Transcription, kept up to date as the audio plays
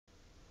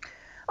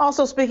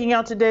Also speaking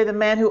out today, the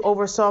man who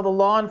oversaw the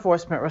law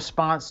enforcement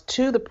response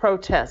to the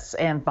protests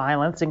and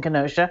violence in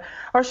Kenosha.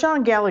 Our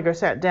Sean Gallagher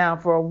sat down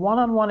for a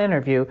one-on-one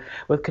interview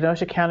with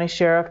Kenosha County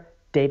Sheriff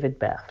David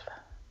Beth.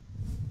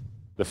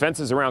 The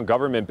fences around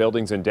government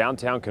buildings in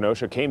downtown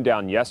Kenosha came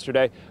down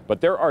yesterday,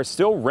 but there are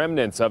still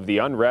remnants of the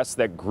unrest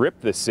that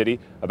gripped the city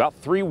about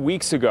 3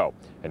 weeks ago.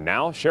 And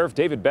now Sheriff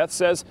David Beth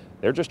says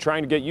they're just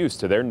trying to get used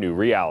to their new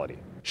reality.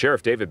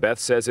 Sheriff David Beth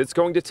says it's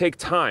going to take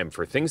time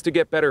for things to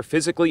get better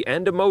physically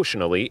and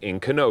emotionally in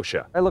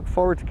Kenosha. I look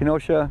forward to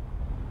Kenosha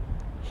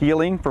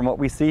healing from what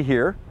we see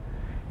here,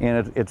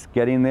 and it's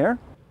getting there.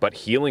 But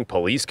healing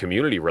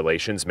police-community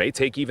relations may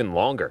take even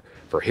longer.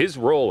 For his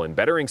role in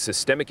bettering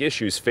systemic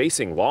issues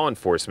facing law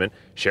enforcement,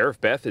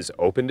 Sheriff Beth is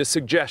open to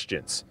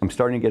suggestions. I'm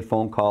starting to get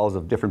phone calls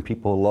of different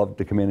people who love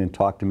to come in and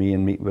talk to me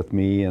and meet with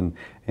me, and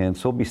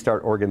so we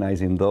start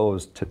organizing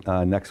those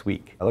next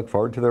week. I look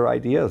forward to their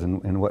ideas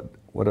and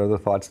what other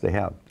thoughts they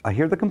have. I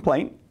hear the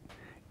complaint,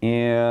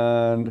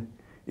 and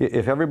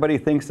if everybody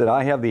thinks that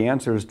I have the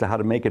answers to how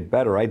to make it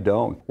better, I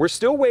don't. We're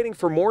still waiting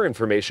for more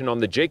information on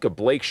the Jacob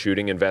Blake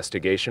shooting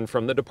investigation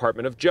from the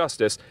Department of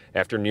Justice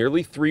after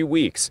nearly 3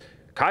 weeks.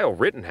 Kyle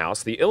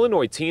Rittenhouse, the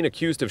Illinois teen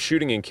accused of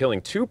shooting and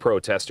killing 2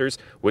 protesters,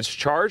 was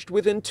charged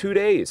within 2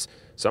 days.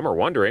 Some are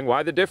wondering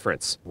why the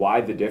difference.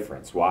 Why the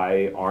difference?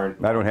 Why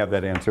aren't... I don't have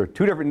that answer.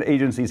 2 different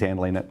agencies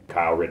handling it.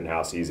 Kyle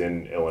Rittenhouse, he's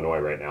in Illinois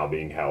right now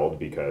being held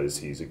because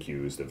he's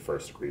accused of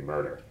first-degree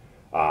murder.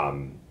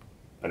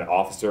 An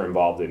officer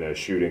involved in a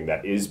shooting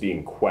that is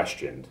being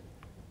questioned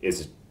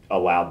is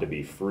allowed to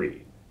be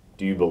free.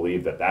 Do you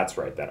believe that that's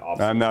right? That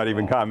officer? I'm not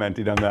even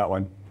commenting on that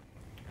one.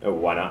 Oh,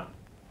 why not?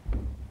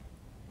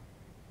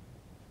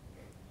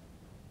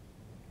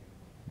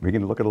 We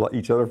can look at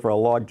each other for a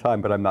long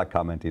time, but I'm not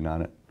commenting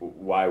on it.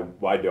 Why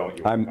don't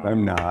you?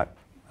 I'm not.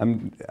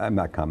 I'm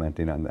not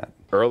commenting on that.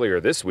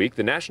 Earlier this week,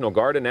 the National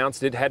Guard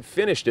announced it had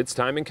finished its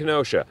time in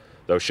Kenosha,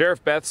 though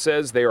Sheriff Beth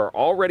says they are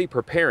already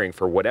preparing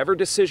for whatever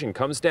decision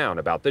comes down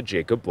about the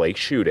Jacob Blake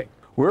shooting.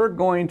 We're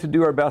going to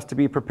do our best to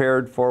be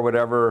prepared for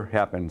whatever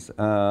happens.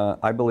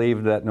 I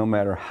believe that no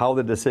matter how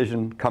the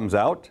decision comes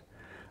out,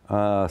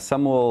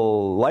 some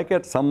will like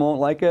it, some won't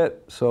like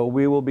it, so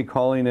we will be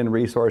calling in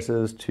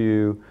resources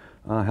to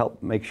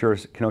help make sure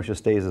Kenosha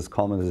stays as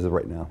calm as it is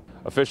right now.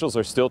 Officials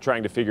are still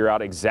trying to figure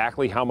out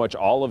exactly how much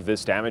all of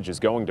this damage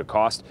is going to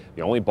cost.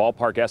 The only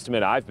ballpark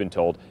estimate I've been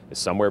told is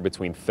somewhere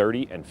between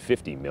 $30 and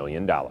 $50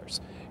 million.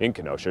 In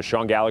Kenosha,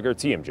 Sean Gallagher,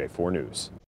 TMJ4 News.